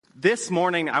This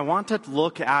morning, I want to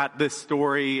look at the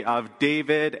story of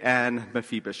David and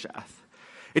Mephibosheth.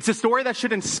 It's a story that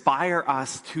should inspire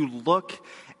us to look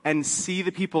and see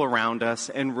the people around us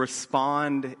and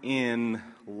respond in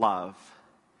love.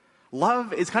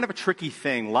 Love is kind of a tricky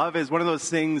thing. Love is one of those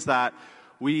things that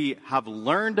we have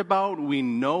learned about, we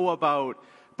know about,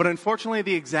 but unfortunately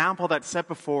the example that's set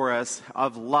before us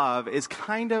of love is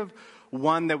kind of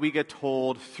one that we get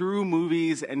told through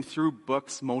movies and through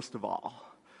books most of all.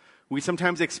 We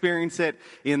sometimes experience it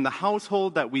in the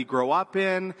household that we grow up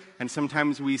in, and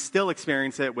sometimes we still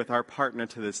experience it with our partner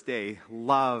to this day,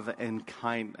 love and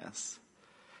kindness.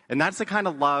 And that's the kind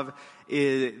of love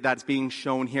that's being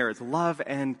shown here. It's love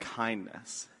and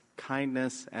kindness.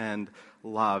 Kindness and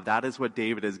love. That is what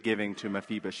David is giving to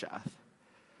Mephibosheth.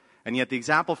 And yet the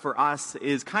example for us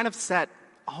is kind of set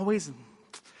always,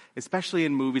 especially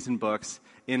in movies and books,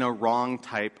 in a wrong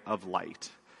type of light.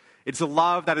 It's a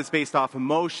love that is based off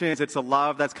emotions. It's a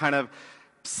love that's kind of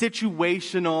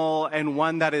situational and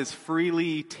one that is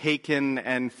freely taken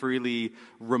and freely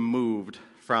removed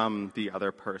from the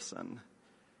other person.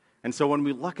 And so when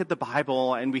we look at the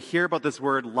Bible and we hear about this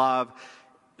word love,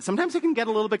 sometimes it can get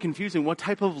a little bit confusing. What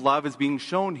type of love is being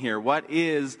shown here? What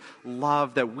is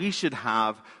love that we should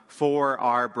have for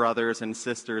our brothers and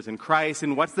sisters in Christ?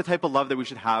 And what's the type of love that we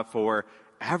should have for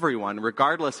everyone,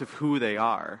 regardless of who they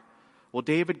are? Well,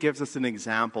 David gives us an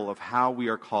example of how we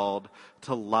are called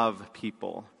to love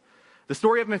people. The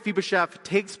story of Mephibosheth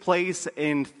takes place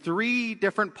in 3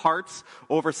 different parts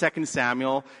over 2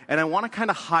 Samuel, and I want to kind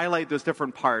of highlight those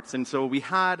different parts. And so we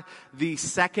had the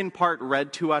second part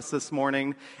read to us this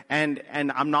morning, and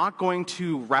I'm not going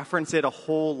to reference it a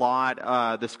whole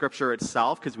lot, the scripture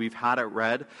itself, because we've had it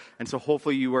read, and so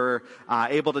hopefully you were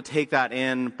able to take that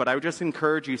in. But I would just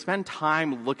encourage you, spend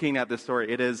time looking at this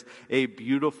story. It is a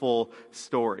beautiful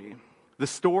story. The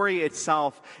story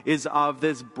itself is of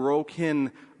this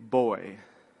broken boy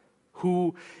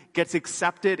who gets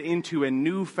accepted into a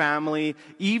new family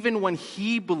even when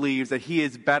he believes that he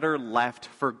is better left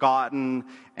forgotten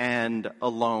and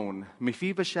alone.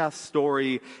 Mephibosheth's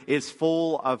story is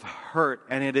full of hurt,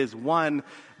 and it is one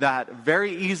that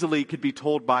very easily could be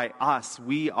told by us.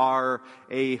 We are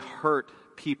a hurt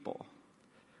people.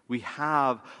 We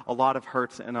have a lot of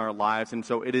hurts in our lives, and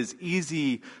so it is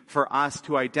easy for us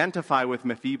to identify with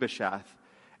Mephibosheth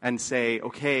and say,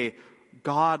 okay,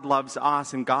 God loves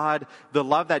us, and God, the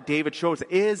love that David shows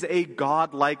is a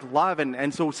God-like love.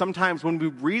 And so sometimes when we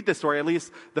read the story, at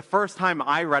least the first time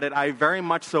I read it, I very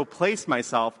much so placed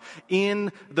myself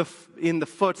in the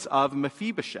foots of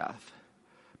Mephibosheth.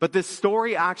 But this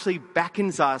story actually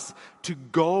beckons us to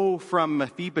go from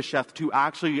Mephibosheth to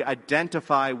actually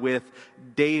identify with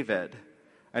David.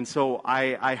 And so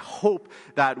I hope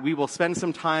that we will spend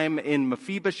some time in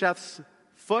Mephibosheth's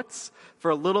foots for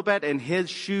a little bit, in his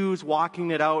shoes, walking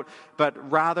it out.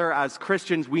 But rather, as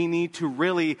Christians, we need to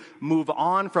really move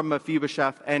on from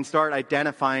Mephibosheth and start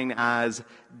identifying as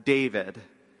David.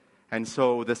 And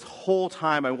so this whole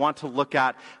time I want to look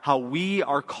at how we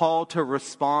are called to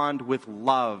respond with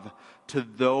love to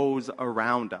those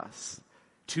around us,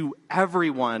 to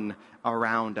everyone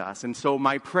around us. And so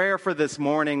my prayer for this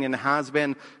morning, and has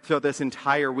been throughout this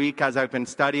entire week as I've been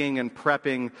studying and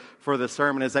prepping for the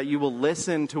sermon, is that you will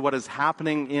listen to what is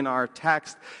happening in our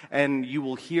text, and you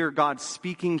will hear God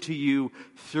speaking to you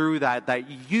through that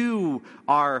you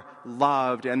are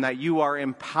loved and that you are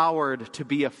empowered to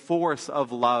be a force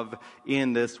of love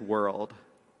in this world.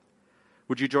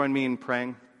 Would you join me in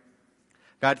praying?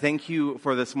 God, thank you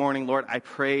for this morning. Lord, I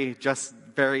pray just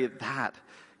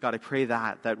God, I pray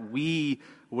that we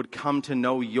would come to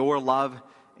know your love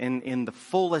in the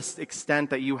fullest extent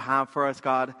that you have for us,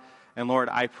 God. And Lord,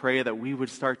 I pray that we would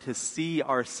start to see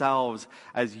ourselves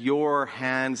as your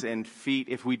hands and feet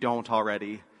if we don't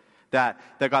already. That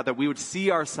God, that we would see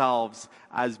ourselves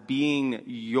as being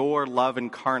your love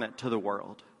incarnate to the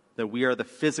world. That we are the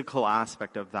physical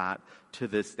aspect of that to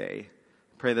this day.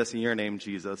 I pray this in your name,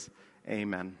 Jesus.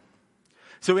 Amen.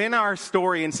 So in our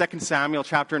story in 2 Samuel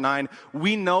chapter 9,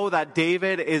 we know that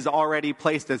David is already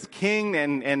placed as king,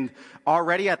 and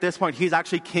already at this point, he's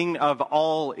actually king of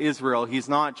all Israel. He's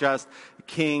not just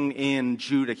king in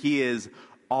Judah. He is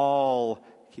all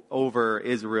over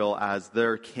Israel as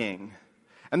their king.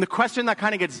 And the question that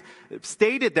kind of gets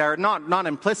stated there, not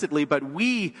implicitly, but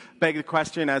we beg the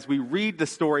question as we read the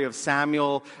story of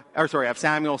Samuel,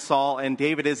 Saul, and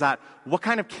David, is that what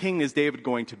kind of king is David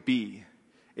going to be?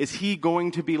 Is he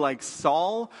going to be like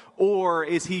Saul, or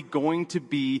is he going to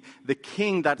be the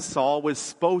king that Saul was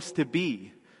supposed to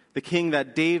be? The king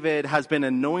that David has been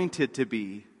anointed to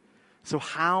be? So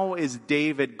how is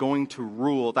David going to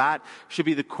rule? That should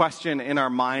be the question in our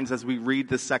minds as we read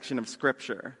this section of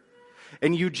Scripture.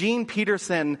 And Eugene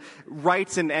Peterson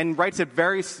writes it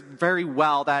very, very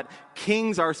well that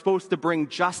kings are supposed to bring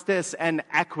justice and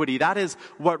equity. That is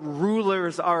what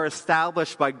rulers are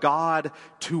established by God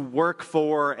to work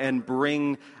for and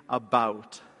bring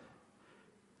about.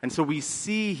 And so we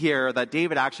see here that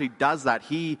David actually does that.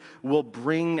 He will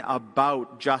bring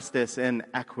about justice and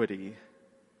equity.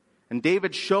 And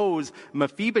David shows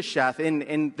Mephibosheth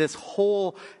in this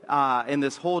whole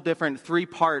different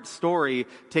three-part story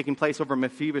taking place over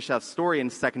Mephibosheth's story in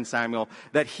 2 Samuel,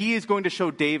 that he is going to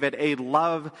show David a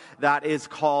love that is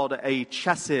called a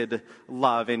chesed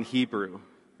love in Hebrew.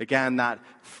 Again, that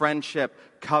friendship,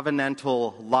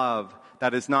 covenantal love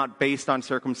that is not based on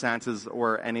circumstances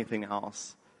or anything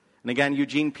else. And again,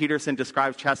 Eugene Peterson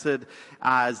describes chesed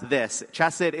as this.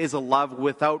 Chesed is a love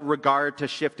without regard to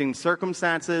shifting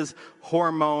circumstances,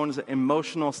 hormones,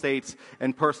 emotional states,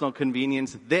 and personal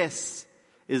convenience. This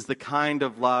is the kind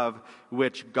of love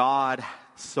which God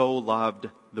so loved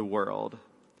the world.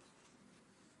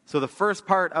 So the first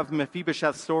part of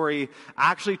Mephibosheth's story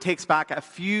actually takes back a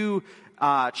few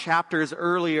chapters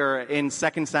earlier in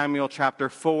 2 Samuel chapter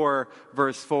 4,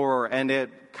 verse 4, and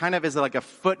it kind of is like a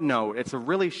footnote. It's a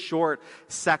really short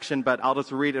section, but I'll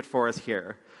just read it for us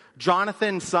here.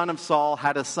 Jonathan, son of Saul,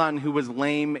 had a son who was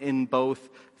lame in both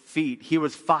feet. He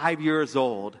was 5 years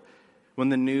old when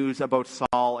the news about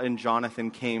Saul and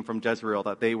Jonathan came from Jezreel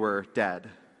that they were dead.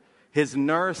 His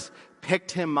nurse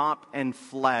picked him up and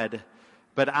fled,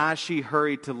 but as she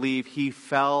hurried to leave, he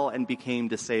fell and became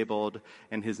disabled,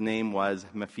 and his name was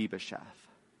Mephibosheth.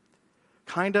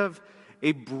 Kind of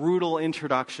a brutal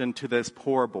introduction to this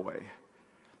poor boy.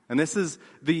 And this is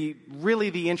really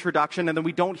the introduction, and then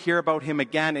we don't hear about him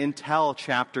again until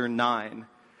chapter 9.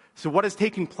 So what is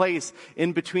taking place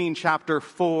in between chapter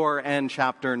 4 and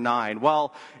chapter 9?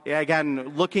 Well,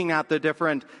 again, looking at the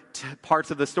different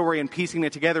parts of the story and piecing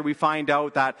it together, we find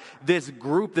out that this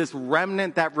group, this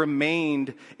remnant that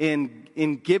remained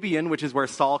in Gibeon, which is where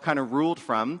Saul kind of ruled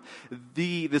from,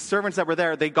 the servants that were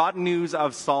there, they got news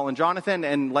of Saul and Jonathan,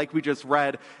 and like we just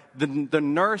read, the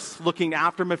nurse looking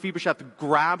after Mephibosheth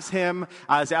grabs him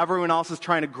as everyone else is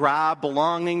trying to grab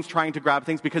belongings, trying to grab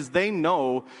things, because they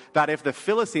know that if the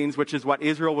Philistines, which is what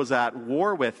Israel was at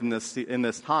war with in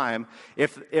this time,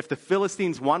 if the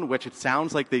Philistines won, which it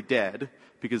sounds like they did,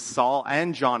 because Saul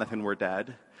and Jonathan were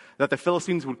dead, that the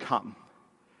Philistines would come.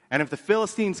 And if the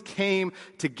Philistines came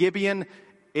to Gibeon,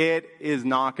 it is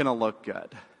not going to look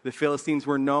good. The Philistines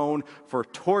were known for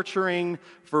torturing,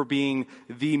 for being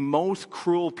the most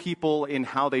cruel people in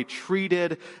how they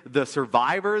treated the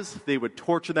survivors. They would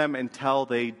torture them until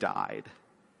they died.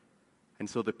 And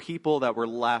so the people that were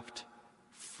left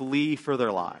flee for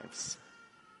their lives.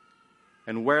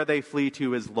 And where they flee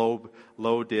to is Lodebar.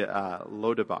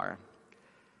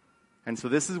 And so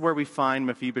this is where we find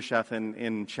Mephibosheth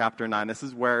in chapter 9. This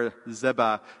is where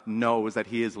Ziba knows that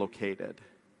he is located.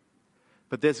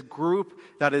 But this group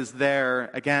that is there,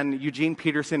 again, Eugene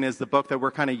Peterson is the book that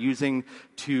we're kind of using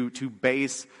to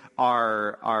base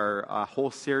our whole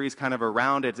series kind of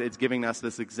around. It's giving us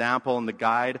this example and the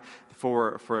guide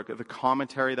for the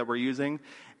commentary that we're using.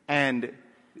 And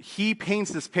he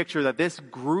paints this picture that this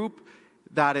group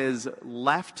that is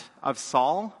left of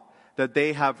Saul, that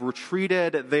they have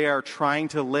retreated, they are trying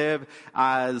to live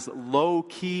as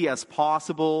low-key as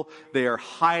possible, they are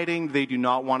hiding, they do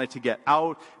not want it to get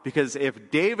out, because if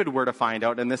David were to find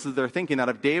out, and this is their thinking, that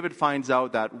if David finds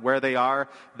out that where they are,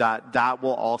 that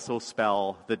will also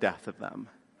spell the death of them.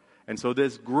 And so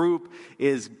this group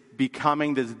is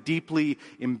becoming this deeply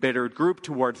embittered group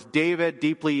towards David,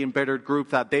 deeply embittered group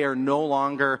that they are no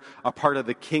longer a part of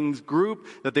the king's group,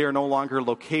 that they are no longer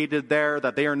located there,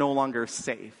 that they are no longer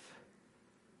safe.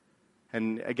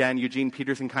 And again, Eugene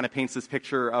Peterson kind of paints this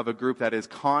picture of a group that is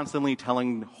constantly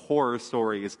telling horror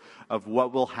stories of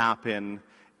what will happen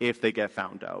if they get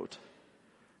found out.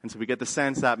 And so we get the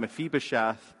sense that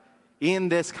Mephibosheth, in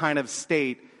this kind of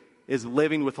state, is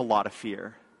living with a lot of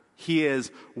fear. He is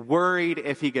worried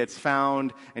if he gets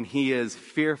found, and he is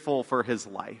fearful for his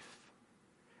life.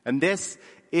 And this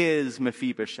is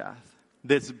Mephibosheth,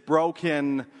 this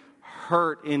broken,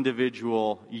 hurt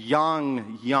individual,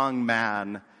 young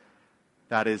man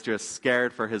that is just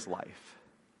scared for his life.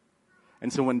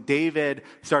 And so when David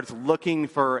starts looking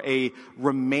for a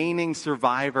remaining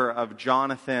survivor of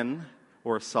Jonathan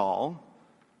or Saul,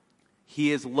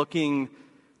 he is looking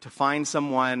to find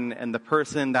someone, and the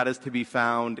person that is to be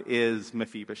found is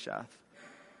Mephibosheth.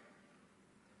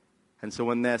 And so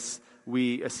when this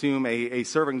we assume a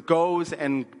servant goes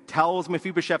and tells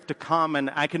Mephibosheth to come,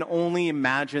 and I can only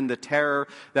imagine the terror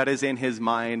that is in his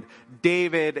mind.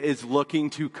 David is looking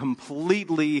to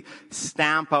completely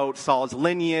stamp out Saul's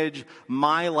lineage.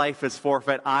 My life is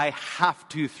forfeit. I have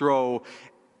to throw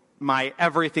my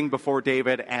everything before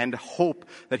David and hope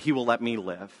that he will let me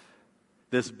live.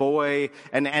 This boy,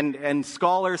 and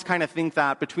scholars kind of think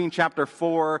that between chapter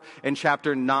 4 and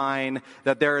chapter 9,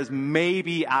 that there is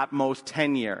maybe at most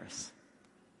 10 years.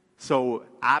 So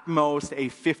at most, a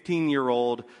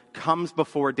 15-year-old comes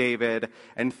before David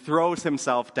and throws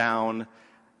himself down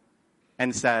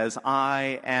and says,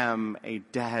 I am a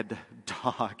dead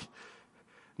dog.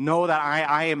 Know that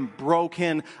I am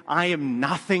broken. I am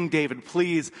nothing, David.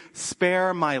 Please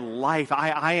spare my life.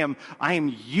 I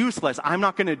am useless. I'm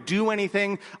not going to do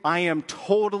anything. I am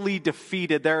totally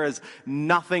defeated. There is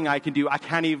nothing I can do. I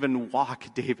can't even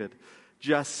walk, David.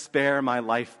 Just spare my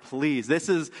life, please. This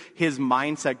is his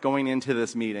mindset going into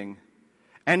this meeting.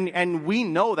 And we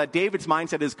know that David's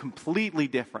mindset is completely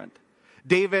different.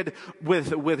 David,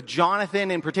 with Jonathan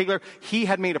in particular, he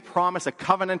had made a promise, a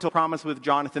covenantal promise with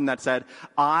Jonathan that said,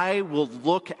 I will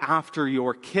look after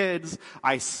your kids.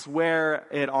 I swear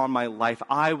it on my life.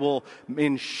 I will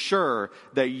ensure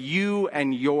that you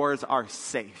and yours are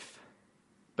safe.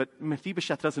 But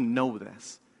Mephibosheth doesn't know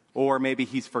this. Or maybe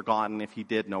he's forgotten if he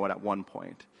did know it at one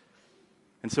point.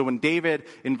 And so when David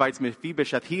invites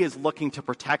Mephibosheth, he is looking to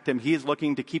protect him. He is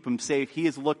looking to keep him safe. He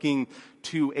is looking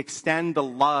to extend the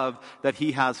love that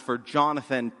he has for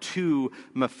Jonathan to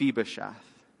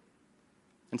Mephibosheth.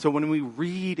 And so when we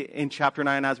read in chapter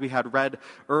 9, as we had read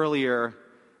earlier,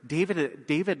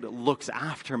 David looks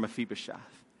after Mephibosheth.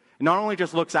 Not only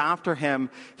just looks after him,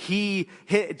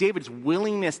 David's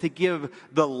willingness to give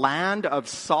the land of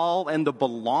Saul and the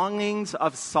belongings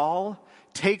of Saul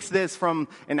takes this from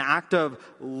an act of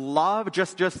love,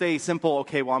 just a simple,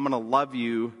 okay, well, I'm going to love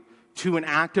you, to an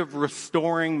act of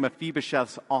restoring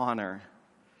Mephibosheth's honor.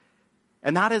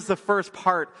 And that is the first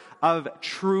part of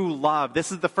true love.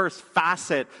 This is the first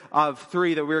facet of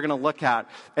 3 that we're going to look at,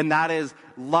 and that is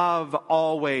love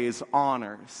always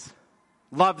honors.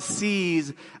 Love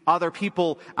sees other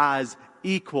people as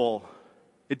equal.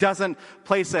 It doesn't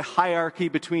place a hierarchy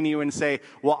between you and say,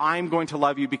 well, I'm going to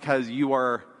love you because you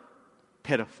are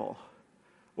pitiful,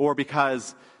 or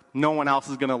because no one else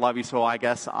is going to love you, so I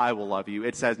guess I will love you.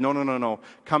 It says, no.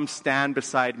 Come stand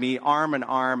beside me, arm in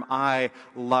arm. I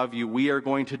love you. We are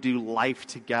going to do life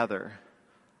together.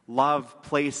 Love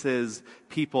places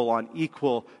people on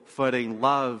equal footing.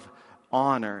 Love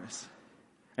honors.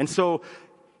 And so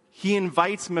he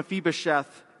invites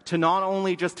Mephibosheth to not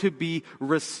only just to be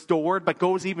restored, but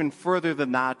goes even further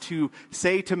than that, to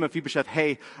say to Mephibosheth,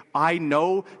 hey, I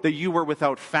know that you were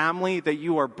without family, that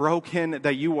you are broken,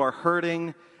 that you are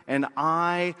hurting, and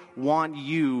I want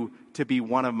you to be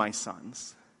one of my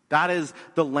sons. That is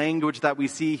the language that we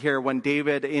see here when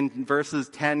David, in verses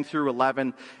 10 through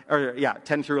 11,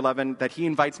 that he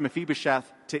invites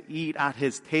Mephibosheth to eat at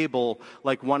his table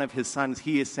like one of his sons.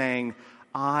 He is saying,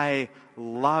 I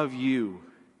love you.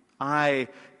 I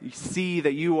see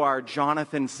that you are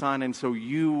Jonathan's son, and so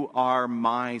you are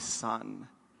my son.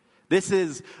 This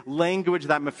is language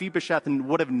that Mephibosheth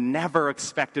would have never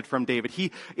expected from David.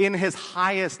 He, in his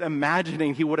highest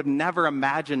imagining, he would have never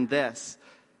imagined this,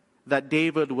 that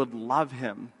David would love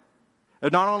him.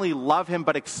 Not only love him,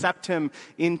 but accept him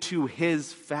into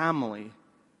his family.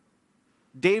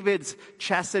 David's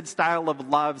chesed style of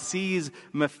love sees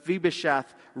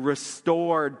Mephibosheth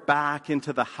restored back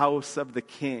into the house of the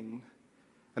king.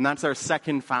 And that's our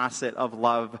second facet of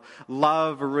love.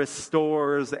 Love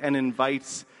restores and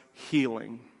invites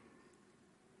healing.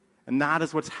 And that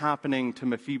is what's happening to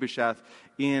Mephibosheth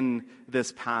in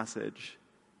this passage.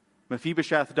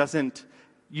 Mephibosheth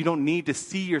you don't need to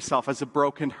see yourself as a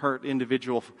broken, hurt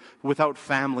individual without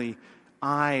family.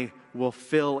 I will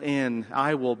fill in.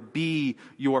 I will be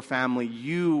your family.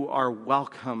 You are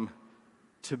welcome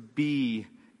to be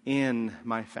in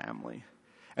my family.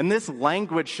 And this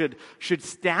language should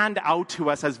stand out to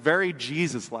us as very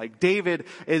Jesus-like. David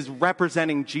is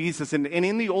representing Jesus. And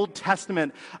in the Old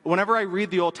Testament, whenever I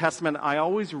read the Old Testament, I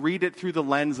always read it through the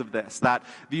lens of this, that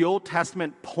the Old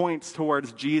Testament points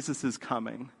towards Jesus'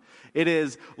 coming. It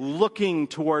is looking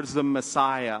towards the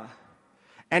Messiah.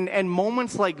 And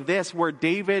moments like this where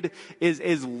David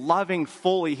is loving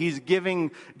fully, he's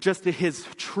giving just his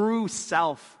true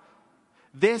self.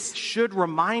 This should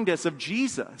remind us of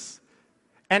Jesus.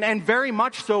 And very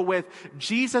much so with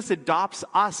Jesus adopts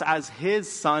us as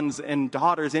his sons and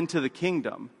daughters into the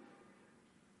kingdom.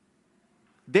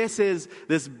 This is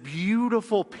this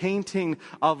beautiful painting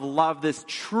of love, this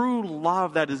true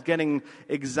love that is getting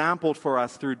exampled for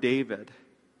us through David.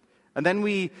 And then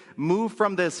we move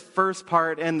from this first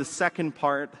part and the second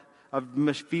part of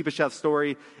Mephibosheth's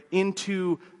story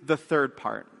into the third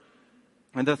part.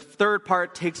 And the third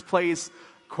part takes place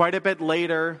quite a bit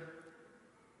later.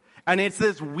 And it's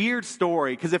this weird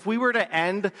story, because if we were to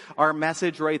end our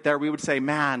message right there, we would say,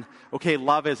 man, okay,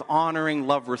 love is honoring,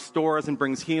 love restores and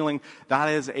brings healing. That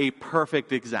is a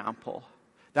perfect example.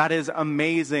 That is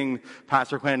amazing,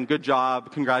 Pastor Quinn. Good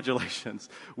job. Congratulations.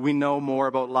 We know more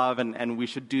about love, and we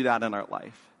should do that in our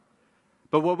life.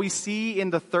 But what we see in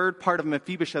the third part of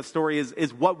Mephibosheth's story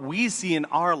is what we see in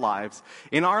our lives.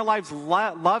 In our lives,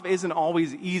 love isn't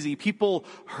always easy. People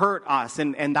hurt us,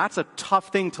 and that's a tough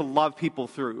thing to love people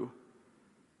through.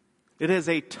 It is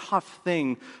a tough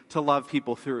thing to love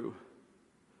people through.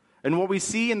 And what we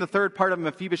see in the third part of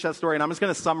Mephibosheth's story, and I'm just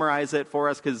going to summarize it for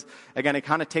us because, again, it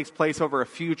kind of takes place over a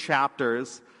few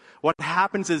chapters. What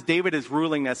happens is David is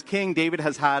ruling as king. David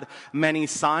has had many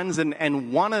sons,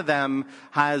 and one of them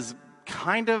has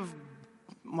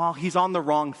he's on the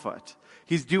wrong foot.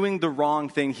 He's doing the wrong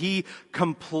thing. He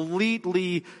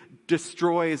completely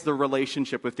destroys the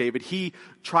relationship with David. He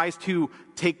tries to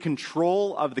take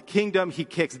control of the kingdom. He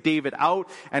kicks David out,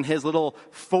 and his little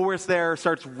force there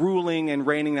starts ruling and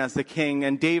reigning as the king,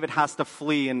 and David has to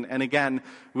flee. And again,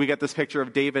 we get this picture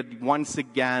of David once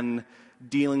again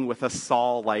dealing with a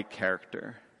Saul-like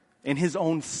character. In his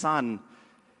own son,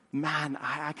 man,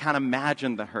 I can't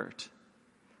imagine the hurt.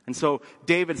 And so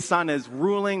David's son is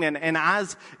ruling, and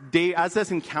as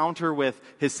this encounter with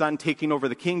his son taking over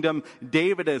the kingdom,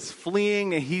 David is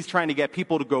fleeing, and he's trying to get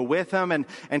people to go with him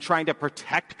and trying to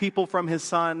protect people from his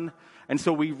son. And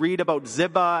so we read about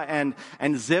Ziba, and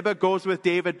Ziba goes with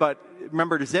David, but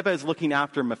remember, Ziba is looking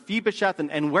after Mephibosheth,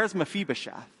 and where's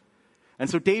Mephibosheth? And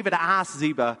so David asks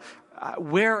Ziba,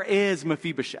 where is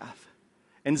Mephibosheth?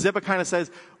 And Ziba kind of says,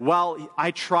 well,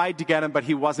 I tried to get him, but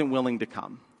he wasn't willing to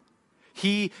come.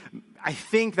 I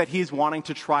think that he's wanting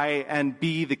to try and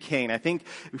be the king. I think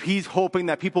he's hoping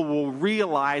that people will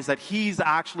realize that he's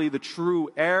actually the true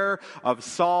heir of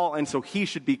Saul, and so he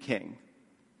should be king.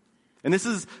 And this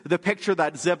is the picture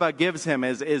that Ziba gives him,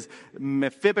 is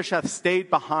Mephibosheth stayed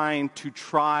behind to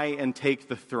try and take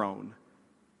the throne.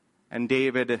 And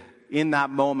David, in that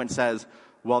moment, says,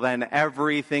 well, then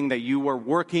everything that you were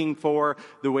working for,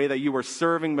 the way that you were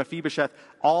serving Mephibosheth,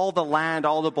 all the land,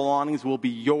 all the belongings will be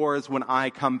yours when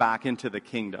I come back into the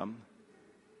kingdom.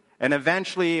 And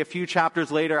eventually, a few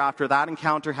chapters later, after that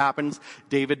encounter happens,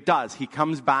 David does. He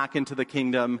comes back into the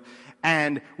kingdom,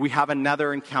 and we have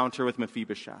another encounter with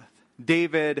Mephibosheth.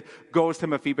 David goes to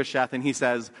Mephibosheth, and he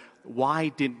says, why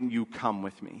didn't you come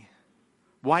with me?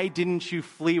 Why didn't you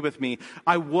flee with me?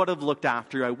 I would have looked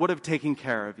after you. I would have taken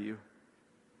care of you.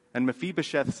 And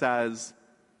Mephibosheth says,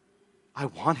 I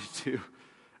wanted to.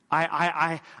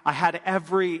 I had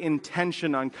every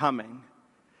intention on coming.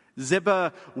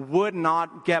 Ziba would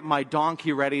not get my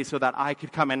donkey ready so that I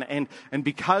could come in. And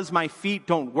because my feet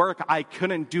don't work, I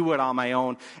couldn't do it on my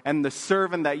own. And the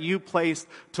servant that you placed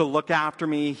to look after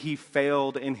me, he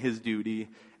failed in his duty,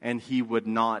 and he would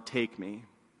not take me.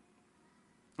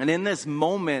 And in this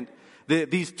moment,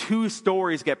 these two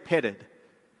stories get pitted.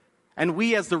 And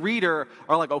we as the reader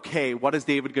are like, okay, what is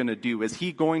David going to do? Is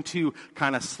he going to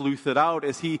kind of sleuth it out?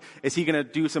 Is he going to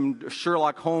do some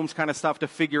Sherlock Holmes kind of stuff to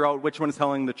figure out which one is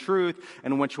telling the truth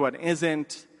and which one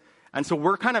isn't? And so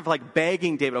we're kind of like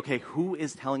begging David, okay, who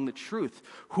is telling the truth?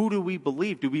 Who do we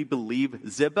believe? Do we believe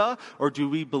Ziba or do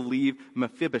we believe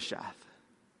Mephibosheth?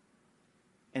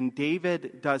 And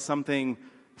David does something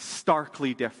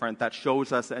starkly different that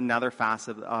shows us another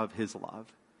facet of his love.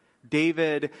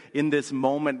 David, in this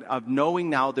moment of knowing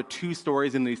now the two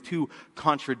stories and these two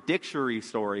contradictory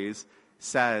stories,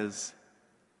 says,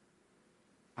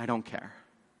 I don't care.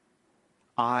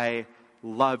 I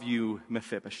love you,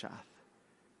 Mephibosheth.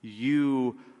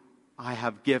 I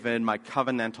have given my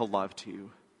covenantal love to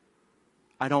you.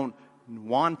 I don't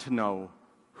want to know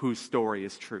whose story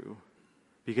is true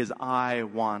because I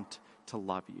want to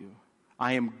love you.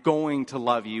 I am going to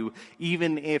love you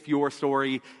even if your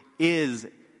story is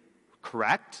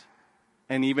correct,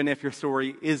 and even if your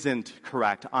story isn't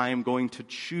correct, I am going to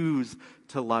choose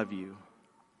to love you.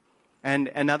 And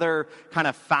another kind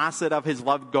of facet of his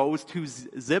love goes to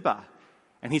Ziba.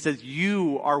 And he says,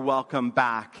 you are welcome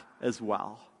back as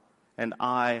well. And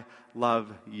I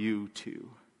love you too.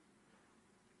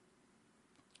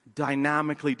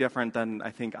 Dynamically different than I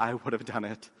think I would have done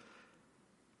it.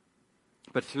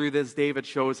 But through this, David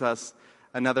shows us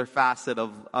another facet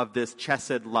of this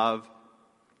chesed love,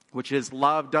 which is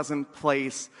love doesn't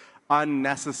place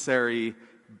unnecessary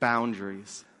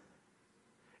boundaries.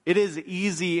 It is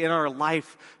easy in our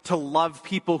life to love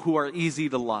people who are easy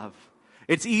to love.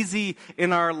 It's easy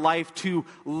in our life to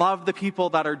love the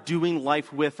people that are doing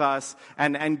life with us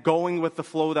and going with the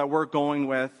flow that we're going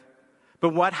with.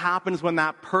 But what happens when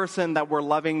that person that we're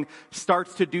loving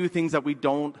starts to do things that we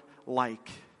don't like?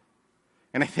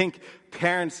 And I think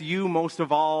parents, you most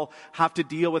of all have to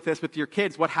deal with this with your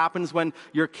kids. What happens when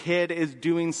your kid is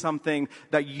doing something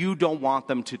that you don't want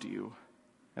them to do?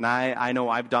 And I know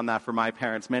I've done that for my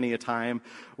parents many a time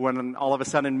when all of a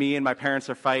sudden me and my parents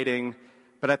are fighting.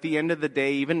 But at the end of the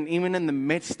day, even in the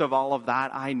midst of all of that,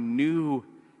 I knew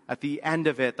at the end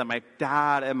of it that my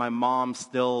dad and my mom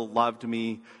still loved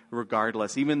me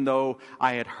regardless. Even though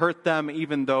I had hurt them,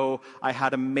 even though I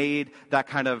had made that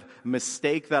kind of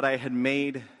mistake that I had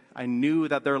made, I knew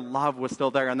that their love was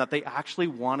still there and that they actually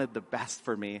wanted the best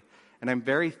for me. And I'm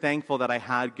very thankful that I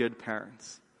had good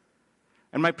parents.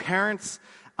 And my parents,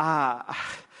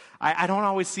 I don't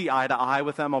always see eye to eye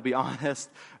with them, I'll be honest.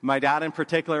 My dad in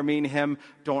particular, me and him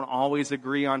don't always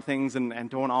agree on things and I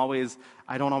don't always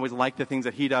like the things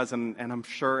that he does, and I'm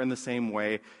sure in the same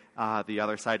way the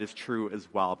other side is true as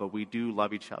well, but we do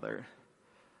love each other.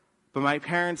 But my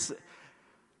parents,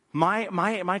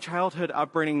 my childhood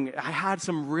upbringing, I had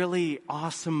some really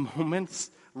awesome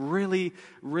moments, really,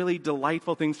 really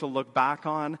delightful things to look back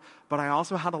on, but I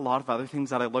also had a lot of other things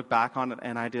that I look back on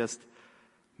and I just,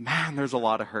 man, there's a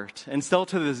lot of hurt. And still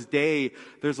to this day,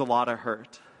 there's a lot of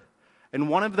hurt. And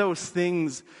one of those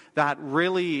things that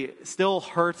really still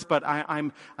hurts, but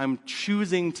I'm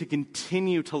choosing to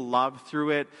continue to love through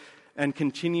it and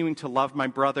continuing to love my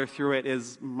brother through it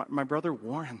is my brother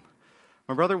Warren.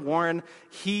 My brother Warren,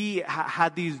 he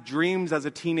had these dreams as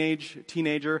a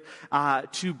teenager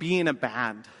to be in a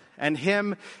band. And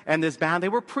him and this band, they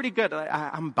were pretty good.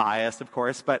 I'm biased, of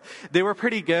course, but they were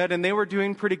pretty good, and they were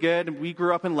doing pretty good. And we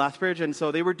grew up in Lethbridge, and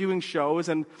so they were doing shows,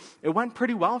 and it went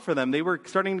pretty well for them. They were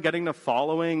starting getting a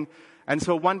following. And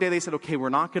so one day they said, okay, we're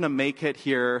not going to make it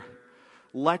here.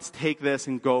 Let's take this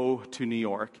and go to New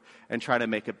York and try to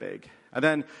make it big. And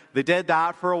then they did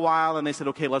that for a while, and they said,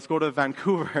 okay, let's go to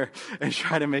Vancouver and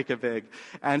try to make it big.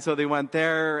 And so they went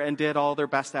there and did all their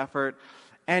best effort.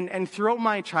 And throughout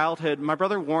my childhood, my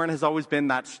brother Warren has always been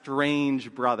that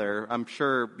strange brother. I'm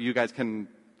sure you guys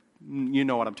you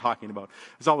know what I'm talking about.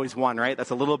 There's always one, right? That's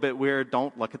a little bit weird.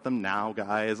 Don't look at them now,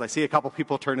 guys. I see a couple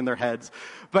people turning their heads.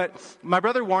 But my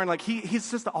brother Warren,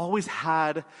 he's just always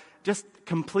had just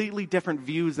completely different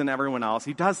views than everyone else.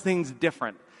 He does things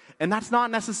different. And that's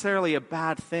not necessarily a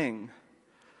bad thing.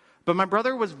 But my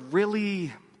brother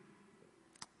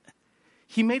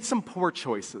he made some poor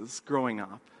choices growing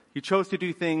up. He chose to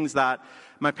do things that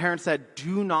my parents said,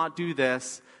 do not do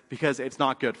this because it's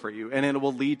not good for you and it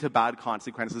will lead to bad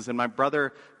consequences. And my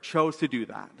brother chose to do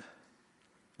that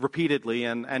repeatedly.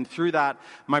 And through that,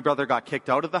 my brother got kicked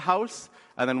out of the house.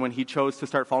 And then when he chose to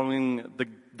start following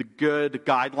the good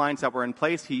guidelines that were in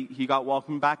place, he got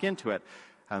welcomed back into it.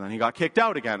 And then he got kicked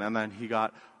out again. And then he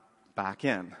got back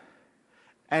in.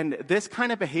 And this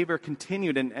kind of behavior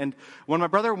continued. And when my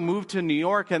brother moved to New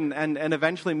York and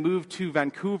eventually moved to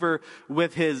Vancouver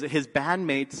with his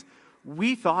bandmates,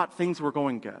 we thought things were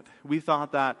going good. We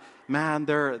thought that, man,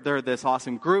 they're this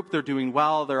awesome group. They're doing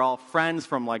well. They're all friends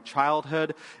from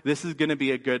childhood. This is going to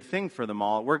be a good thing for them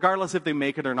all. Regardless if they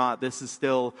make it or not, this is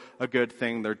still a good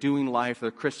thing. They're doing life. They're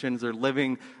Christians. They're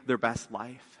living their best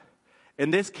life.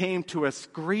 And this came to a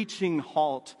screeching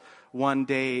halt one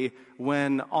day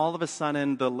when all of a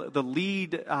sudden the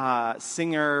lead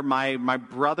singer, my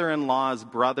brother-in-law's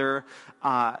brother,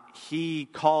 he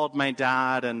called my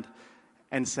dad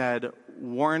and said,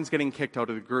 Warren's getting kicked out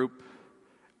of the group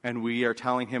and we are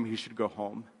telling him he should go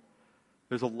home.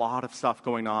 There's a lot of stuff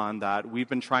going on that we've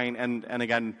been trying, and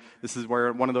again, this is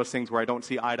where one of those things where I don't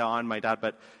see eye to eye on my dad,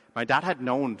 but my dad had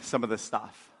known some of this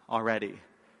stuff already,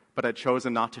 but had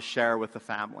chosen not to share with the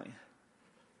family.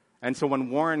 And so when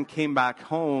Warren came back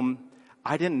home,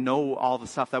 I didn't know all the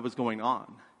stuff that was going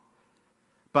on.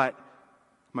 But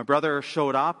my brother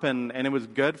showed up, and it was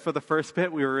good for the first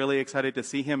bit. We were really excited to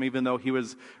see him, even though he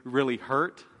was really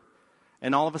hurt.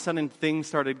 And all of a sudden, things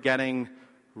started getting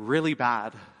really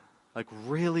bad.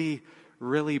 Really,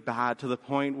 really bad, to the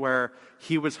point where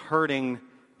he was hurting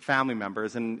family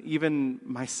members. And even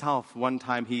myself, one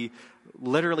time, he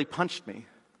literally punched me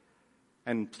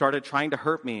and started trying to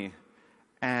hurt me.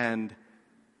 And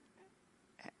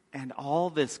all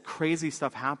this crazy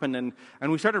stuff happened,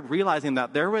 and we started realizing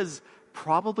that there was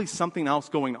probably something else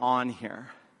going on here.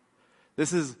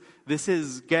 This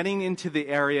is getting into the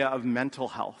area of mental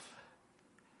health.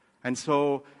 And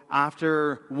so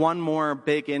after one more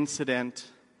big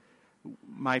incident,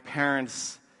 my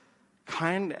parents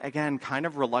kind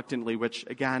of reluctantly, which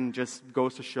again just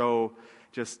goes to show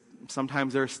just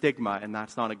sometimes there's stigma, and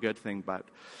that's not a good thing. But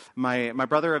my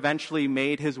brother eventually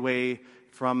made his way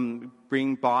from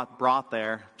being brought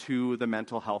there to the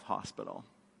mental health hospital.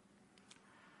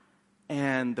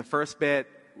 And the first bit,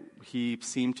 he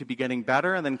seemed to be getting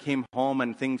better, and then came home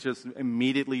and things just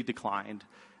immediately declined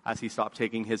as he stopped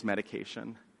taking his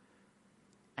medication.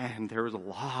 And there was a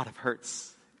lot of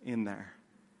hurts in there.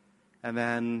 And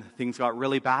then things got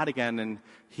really bad again, and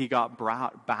he got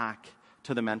brought back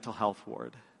to the mental health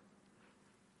ward.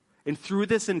 And through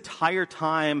this entire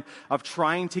time of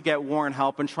trying to get Warren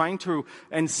help and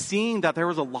seeing that there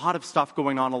was a lot of stuff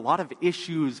going on, a lot of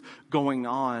issues going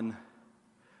on,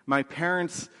 my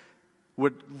parents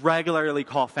would regularly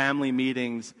call family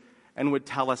meetings and would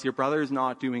tell us, your brother is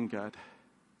not doing good.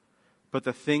 But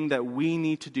the thing that we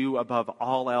need to do above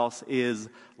all else is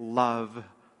love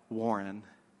Warren.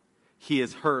 He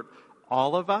has hurt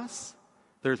all of us.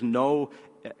 There's no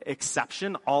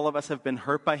exception. All of us have been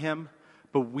hurt by him.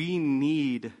 But we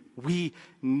need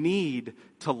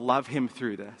to love him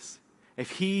through this.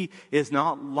 If he is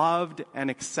not loved and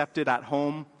accepted at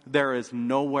home, there is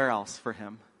nowhere else for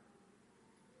him.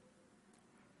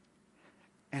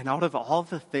 And out of all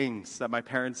the things that my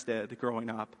parents did growing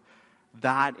up,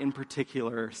 that in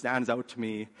particular stands out to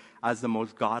me as the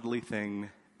most godly thing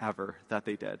ever that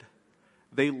they did.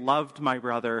 They loved my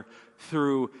brother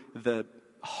through the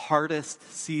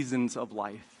hardest seasons of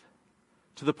life,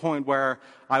 to the point where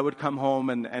I would come home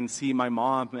and see my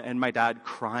mom and my dad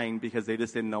crying because they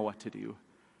just didn't know what to do.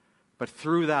 But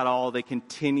through that all, they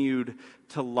continued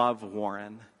to love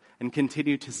Warren and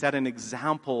continued to set an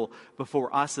example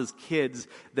before us as kids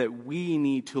that we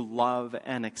need to love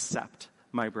and accept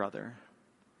my brother.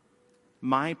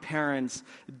 My parents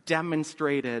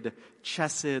demonstrated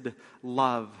chesed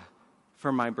love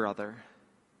for my brother.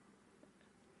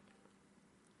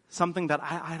 Something that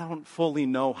I don't fully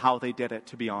know how they did it,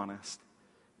 to be honest.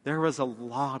 There was a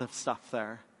lot of stuff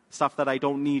there, stuff that I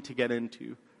don't need to get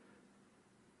into.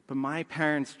 But my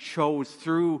parents chose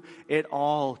through it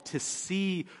all to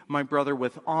see my brother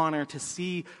with honor, to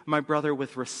see my brother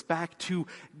with respect, to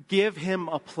give him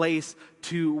a place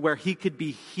to where he could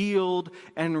be healed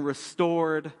and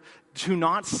restored, to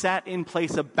not set in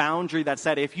place a boundary that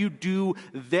said, if you do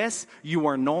this, you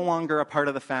are no longer a part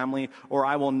of the family, or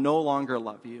I will no longer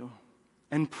love you.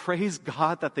 And praise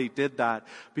God that they did that,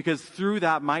 because through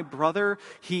that, my brother,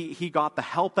 he got the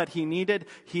help that he needed.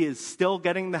 He is still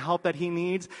getting the help that he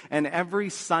needs. And every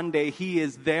Sunday, he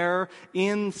is there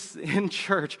in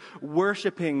church,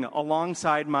 worshiping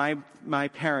alongside my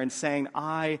parents, saying,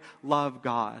 I love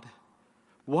God.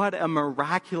 What a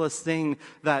miraculous thing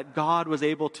that God was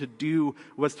able to do,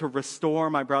 was to restore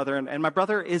my brother. And my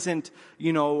brother isn't,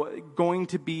 going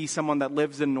to be someone that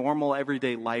lives a normal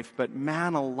everyday life. But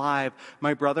man alive,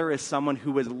 my brother is someone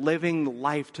who is living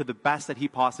life to the best that he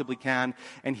possibly can.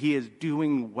 And he is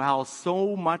doing well,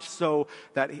 so much so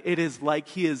that it is like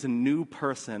he is a new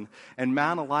person. And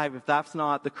man alive, if that's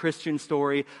not the Christian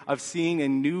story of seeing a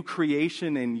new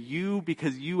creation in you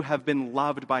because you have been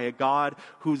loved by a God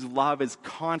whose love is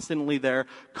constantly there,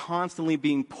 constantly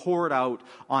being poured out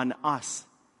on us.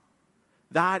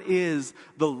 That is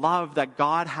the love that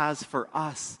God has for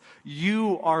us.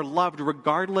 You are loved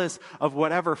regardless of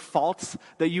whatever faults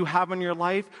that you have in your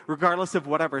life, regardless of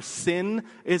whatever sin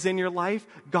is in your life.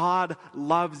 God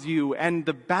loves you. And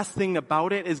the best thing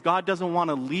about it is God doesn't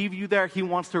want to leave you there. He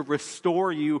wants to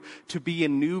restore you to be a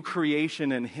new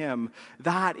creation in Him.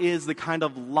 That is the kind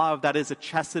of love, that is a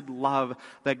chesed love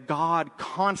that God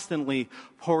constantly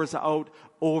pours out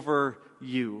over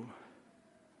you.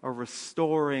 A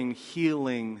restoring,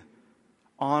 healing,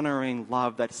 honoring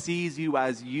love that sees you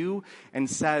as you and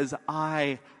says,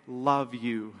 I love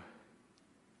you.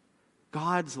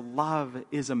 God's love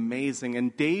is amazing,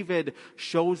 and David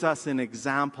shows us an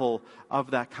example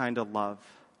of that kind of love.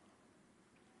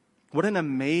 What an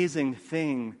amazing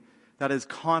thing that is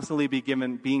constantly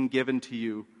being given to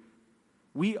you.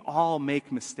 We all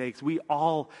make mistakes. We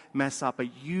all mess up,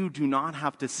 but you do not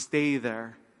have to stay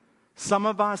there. Some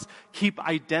of us keep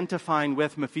identifying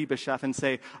with Mephibosheth and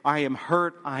say, I am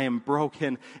hurt, I am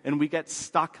broken, and we get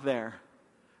stuck there.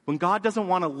 When God doesn't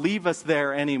want to leave us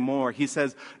there anymore, He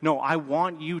says, no, I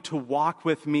want you to walk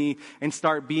with me and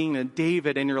start being a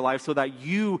David in your life so that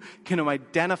you can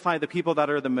identify the people that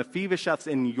are the Mephibosheths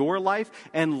in your life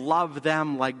and love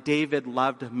them like David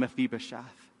loved Mephibosheth.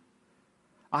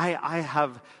 I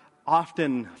have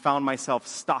often found myself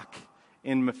stuck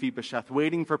in Mephibosheth,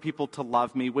 waiting for people to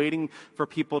love me, waiting for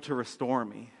people to restore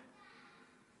me.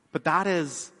 But that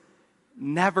is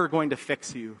never going to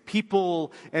fix you.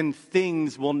 People and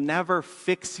things will never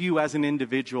fix you as an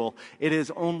individual. It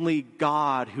is only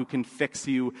God who can fix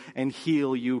you and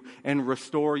heal you and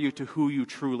restore you to who you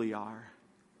truly are.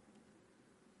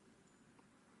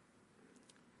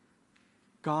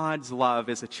 God's love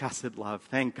is a chesed love,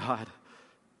 thank God.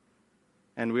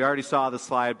 And we already saw the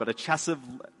slide, but a chesed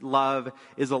love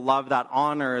is a love that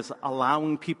honors,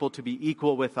 allowing people to be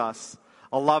equal with us.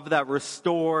 A love that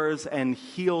restores and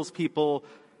heals people.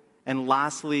 And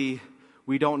lastly,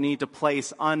 we don't need to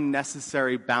place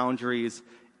unnecessary boundaries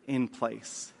in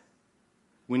place.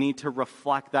 We need to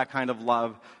reflect that kind of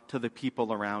love to the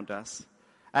people around us.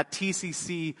 At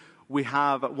TCC, we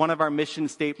have one of our mission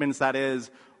statements that is,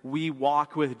 we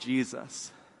walk with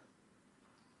Jesus.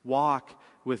 Walk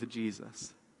with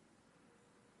Jesus.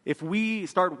 If we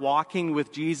start walking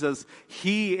with Jesus,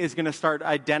 He is going to start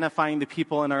identifying the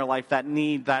people in our life that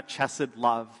need that chesed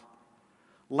love.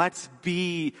 Let's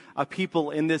be a people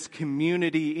in this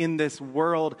community, in this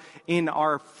world, in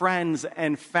our friends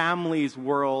and families'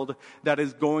 world that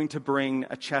is going to bring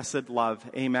a chesed love.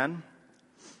 Amen?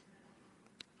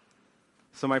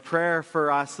 So my prayer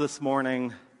for us this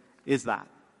morning is that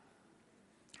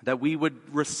we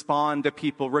would respond to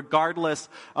people regardless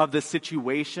of the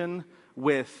situation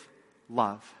with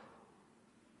love,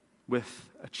 with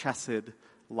a chesed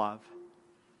love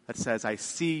that says, I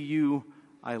see you,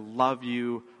 I love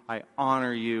you, I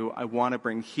honor you, I want to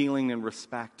bring healing and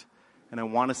respect, and I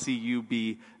want to see you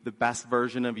be the best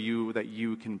version of you that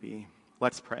you can be.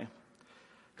 Let's pray.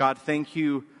 God, thank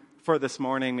you for this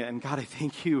morning, and God, I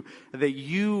thank you that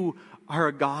you are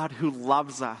a God who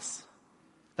loves us,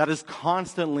 that is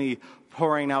constantly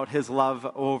pouring out His love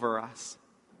over us.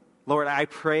 Lord, I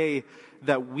pray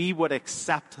that we would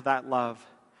accept that love.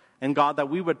 And God, that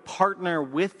we would partner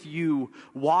with you,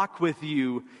 walk with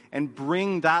you, and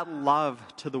bring that love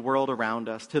to the world around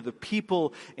us, to the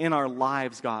people in our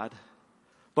lives, God.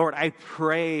 Lord, I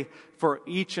pray for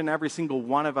each and every single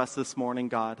one of us this morning,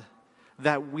 God,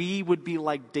 that we would be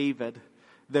like David,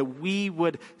 that we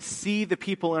would see the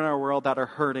people in our world that are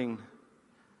hurting.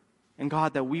 And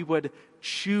God, that we would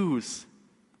choose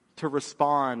to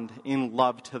respond in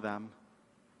love to them.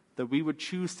 That we would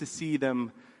choose to see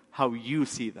them how you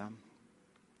see them.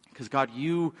 Because God,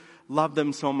 you love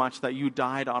them so much that you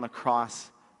died on a cross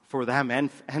for them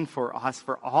and for us,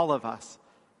 for all of us.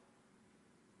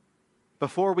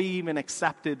 Before we even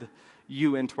accepted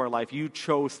you into our life, you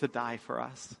chose to die for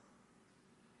us.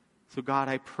 So God,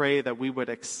 I pray that we would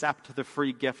accept the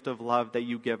free gift of love that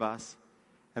you give us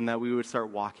and that we would start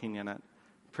walking in it.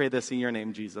 Pray this in your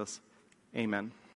name, Jesus. Amen.